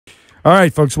All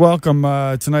right, folks, welcome.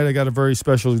 Tonight I got a very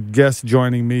special guest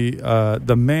joining me,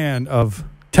 the man of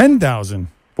 10,000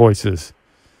 voices,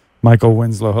 Michael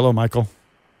Winslow. Hello, Michael.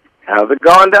 How's it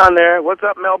going down there? What's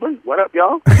up, Melbourne? What up,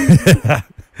 y'all? I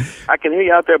can hear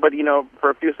you out there, but, for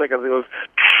a few seconds it goes...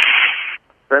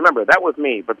 Remember, that was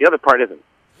me, but the other part isn't.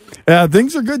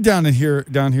 Things are good down here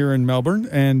in Melbourne,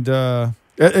 and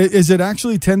is it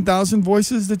actually 10,000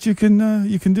 voices that you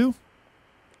can do?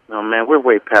 Oh man, we're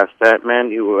way past that, man.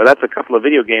 That's a couple of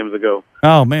video games ago.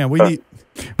 Oh man, we need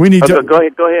to go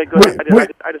ahead.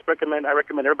 I just recommend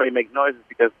everybody make noises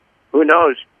because who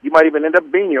knows? You might even end up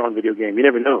being your own video game. You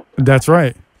never know. That's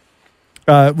right.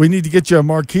 We need to get you a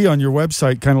marquee on your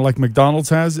website, kind of like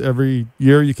McDonald's has. Every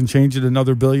year you can change it,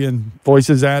 another billion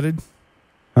voices added.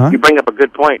 Huh? You bring up a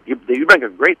good point. You bring a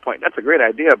great point. That's a great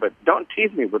idea, but don't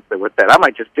tease me with that. I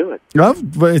might just do it. No,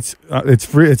 but it's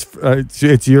free.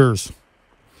 It's yours.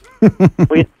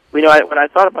 When I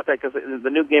thought about that, because the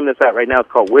new game that's out right now is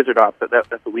called Wizard Ops. That's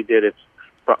what we did. It's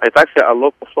actually a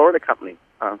local Florida company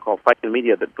called Fighting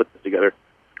Media that put this together,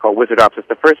 called Wizard Ops. It's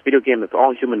the first video game that's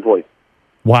all human voice.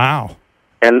 Wow.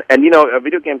 And a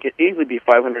video game can easily be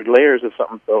 500 layers or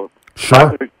something. So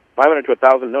sure. 500 to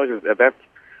 1,000 noises. That's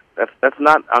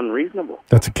not unreasonable.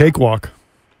 That's a cakewalk.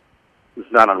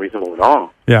 It's not unreasonable at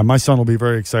all. Yeah, my son will be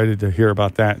very excited to hear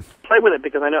about that. Play with it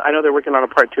because I know they're working on a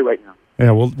part 2 right now.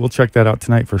 Yeah, we'll check that out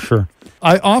tonight for sure.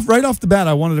 Right off the bat,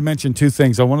 I wanted to mention two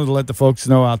things. I wanted to let the folks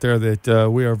know out there that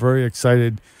we are very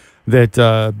excited that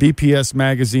BPS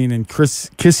Magazine and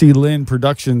Kissy Lynn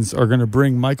Productions are going to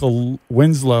bring Michael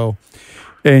Winslow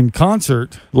in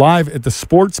concert live at the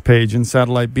Sports Page in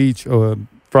Satellite Beach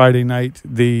Friday night,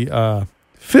 the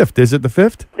 5th. Is it the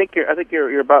 5th? I think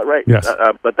you're about right. Yes.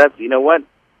 But that's, what?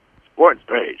 Sports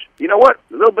Page. You know what?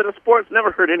 A little bit of sports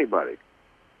never hurt anybody.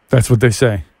 That's what they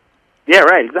say. Yeah,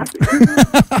 right, exactly.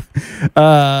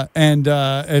 And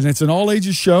it's an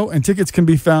all-ages show, and tickets can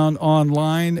be found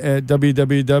online at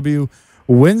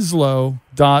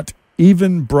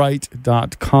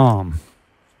www.winslow.evenbright.com.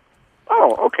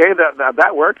 Oh, okay,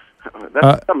 that works.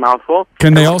 That's a mouthful.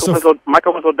 Can they also...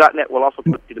 MichaelWinslow.net will also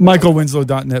put you to...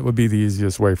 MichaelWinslow.net would be the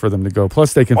easiest way for them to go.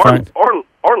 Plus, they can find... Or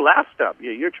Last Stop,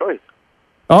 your choice.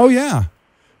 Oh, yeah.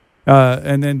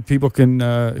 And then people can,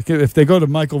 if they go to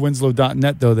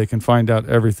michaelwinslow.net, though, they can find out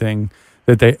everything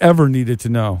that they ever needed to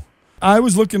know. I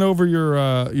was looking over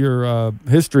your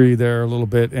history there a little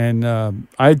bit, and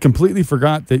I had completely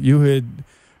forgot that you had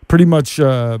pretty much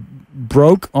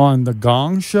broke on the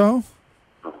Gong Show.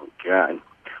 Oh, God.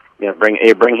 Yeah, bring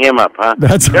him up, huh?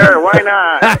 That's sure, why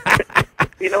not?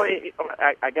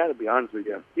 I got to be honest with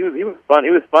you. He was fun.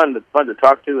 He was fun to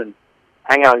talk to and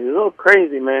hang out. He was a little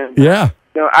crazy, man. Yeah.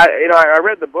 I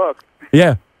read the book.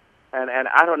 Yeah. And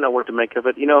I don't know what to make of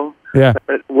it. Yeah.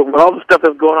 With all the stuff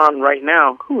that's going on right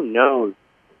now, who knows?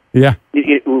 Yeah.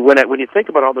 When you think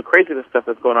about all the craziness stuff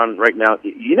that's going on right now,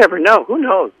 you never know. Who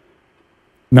knows?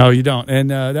 No, you don't.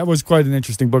 And that was quite an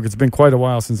interesting book. It's been quite a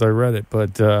while since I read it,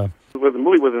 but the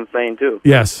movie was insane too.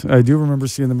 Yes, I do remember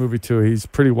seeing the movie too. He's a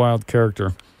pretty wild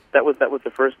character. That was my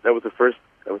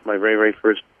very, very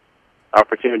first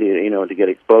opportunity, to get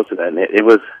exposed to that. And it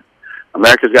was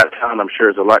America's Got Talent. I'm sure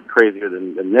is a lot crazier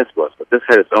than this was, but this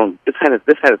had its own. This had its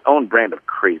own brand of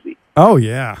crazy. Oh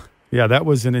yeah, yeah, that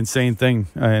was an insane thing,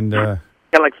 and kind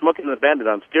of like Smoking the Bandit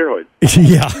on steroids.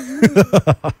 Yeah.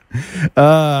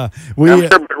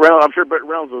 I'm sure Burt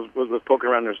Reynolds was poking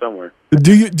around there somewhere.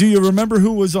 Do you remember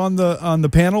who was on the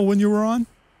panel when you were on?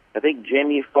 I think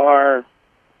Jamie Farr,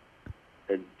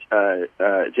 Pat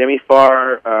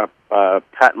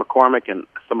McCormick, and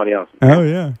somebody else. Oh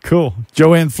yeah, cool.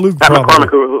 Joanne Flug. Pat McCormick,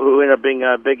 who ended up being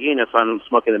Big Enos on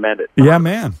Smoking the Bandit. Yeah,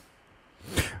 man.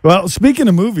 Well, speaking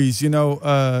of movies,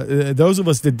 those of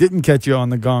us that didn't catch you on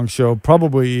the Gong Show,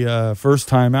 probably first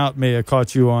time out may have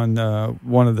caught you on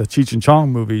one of the Cheech and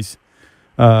Chong movies.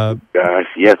 Gosh,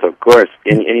 yes, of course.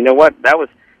 And you know what? That was,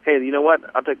 hey, you know what?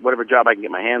 I'll take whatever job I can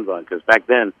get my hands on, because back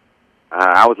then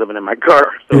I was living in my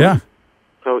car. So, yeah.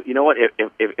 So you know what? If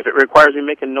it requires me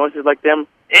making noises like them,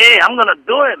 hey, I'm gonna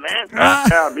do it, man.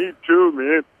 Yeah, me too,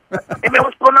 man. Hey, man,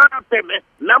 what's going on out there, man?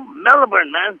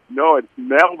 Melbourne, man. No, it's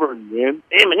Melbourne, man.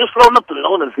 Hey, man, you're slowing up the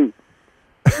notice.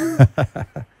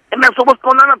 Hey, man, so what's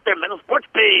going on up there, man? The Sports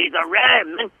Page, all right,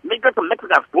 man. They got some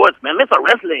Mexican sports, man. It's a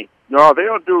wrestling. No, they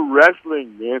don't do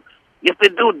wrestling, man. Yes, they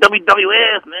do.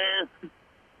 WWF, man.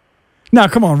 Now,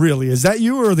 come on, really? Is that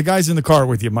you or the guys in the car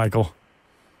with you, Michael?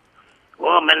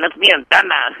 Oh, man, that's me and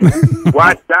Dana.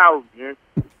 Watch out, man.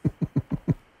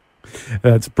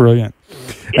 That's brilliant.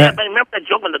 Yeah, but remember that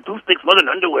joke when the toothpicks wasn't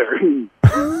underwear.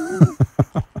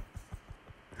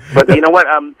 But you know what?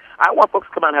 I want folks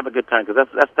to come out and have a good time, because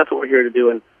that's what we're here to do.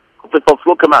 And hopefully folks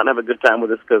will come out and have a good time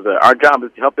with us because our job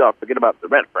is to help y'all forget about the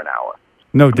rent for an hour.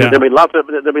 No doubt. There'll be lots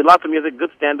of music,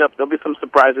 good stand-up. There'll be some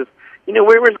surprises. You know,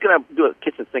 we're just gonna do a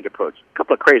kitchen sink approach. A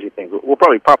couple of crazy things. We'll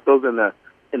probably pop those in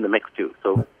the mix too.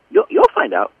 So you'll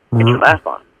find out. Get your laugh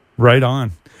on. Right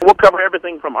on. We'll cover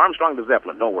everything from Armstrong to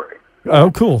Zeppelin. Don't worry.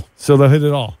 Oh, cool. So they'll hit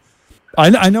it all.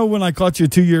 I know when I caught you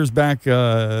 2 years back,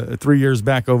 3 years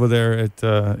back over there at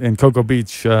in Cocoa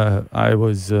Beach, I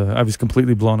was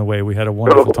completely blown away. We had a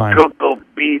wonderful time. Cocoa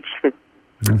Beach.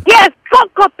 Yes,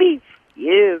 Cocoa Beach.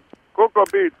 Yes, Cocoa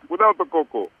Beach without the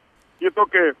cocoa. It's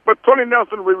okay, but Tony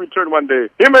Nelson will return one day.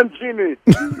 Him and Jeannie.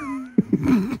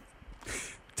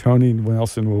 Tony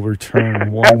Nelson will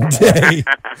return one day.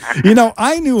 You know,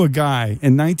 I knew a guy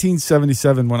in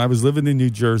 1977 when I was living in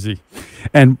New Jersey,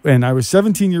 and I was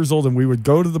 17 years old, and we would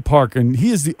go to the park, and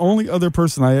he is the only other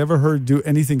person I ever heard do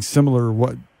anything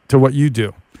similar to what you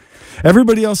do.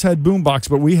 Everybody else had boombox,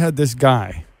 but we had this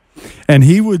guy, and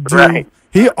he would do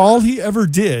all he ever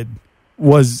did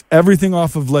was everything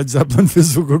off of Led Zeppelin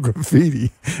Physical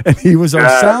Graffiti, and he was our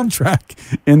soundtrack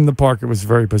in the park. It was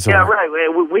very bizarre. Yeah, right.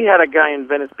 We had a guy in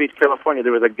Venice Beach, California.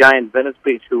 There was a guy in Venice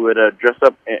Beach who would dress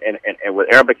up in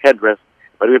with Arabic headdress,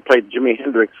 but he would play Jimi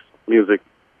Hendrix music,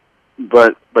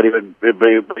 but he would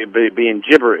be in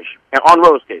gibberish and on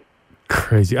roller skates.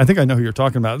 Crazy. I think I know who you're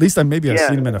talking about. At least I've seen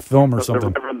him in a film or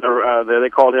something. They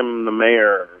called him the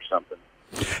mayor or something.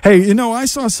 Hey, you know, I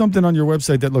saw something on your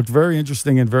website that looked very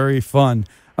interesting and very fun.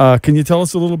 Can you tell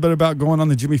us a little bit about going on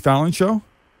the Jimmy Fallon show?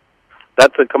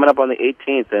 That's coming up on the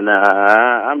 18th, and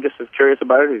I'm just as curious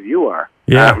about it as you are.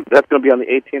 Yeah, that's going to be on the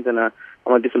 18th, and I'm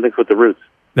going to do some things with the Roots.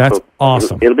 That's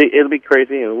awesome. It'll be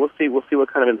crazy, and we'll see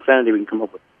what kind of insanity we can come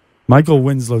up with. Michael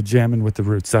Winslow jamming with the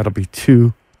Roots. That'll be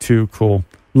too cool.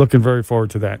 Looking very forward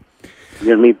to that.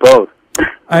 You and me both.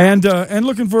 And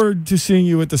looking forward to seeing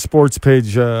you at the sports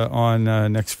page on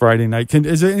next Friday night.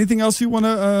 Is there anything else you want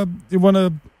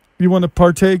to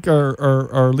partake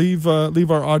or leave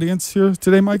our audience here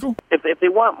today, Michael? If they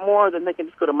want more, then they can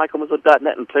just go to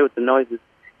michaelwinslow.net and play with the noises,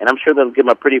 and I'm sure they'll give them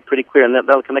a pretty clear, and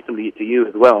that'll connect them to you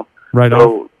as well. Right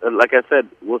on. So, like I said,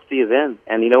 we'll see you then.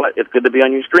 And you know what? It's good to be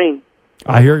on your screen.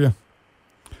 I hear you.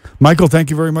 Michael, thank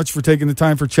you very much for taking the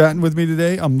time for chatting with me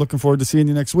today. I'm looking forward to seeing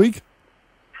you next week.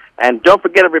 And don't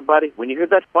forget, everybody, when you hear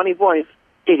that funny voice,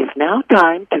 it is now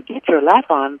time to get your laugh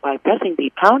on by pressing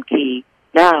the pound key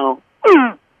now.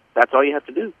 That's all you have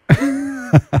to do.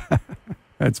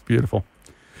 That's beautiful.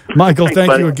 Michael, Thanks, thank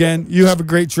buddy. you again. You have a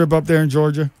great trip up there in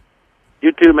Georgia.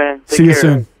 You too, man. Take See you care.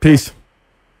 soon. Peace.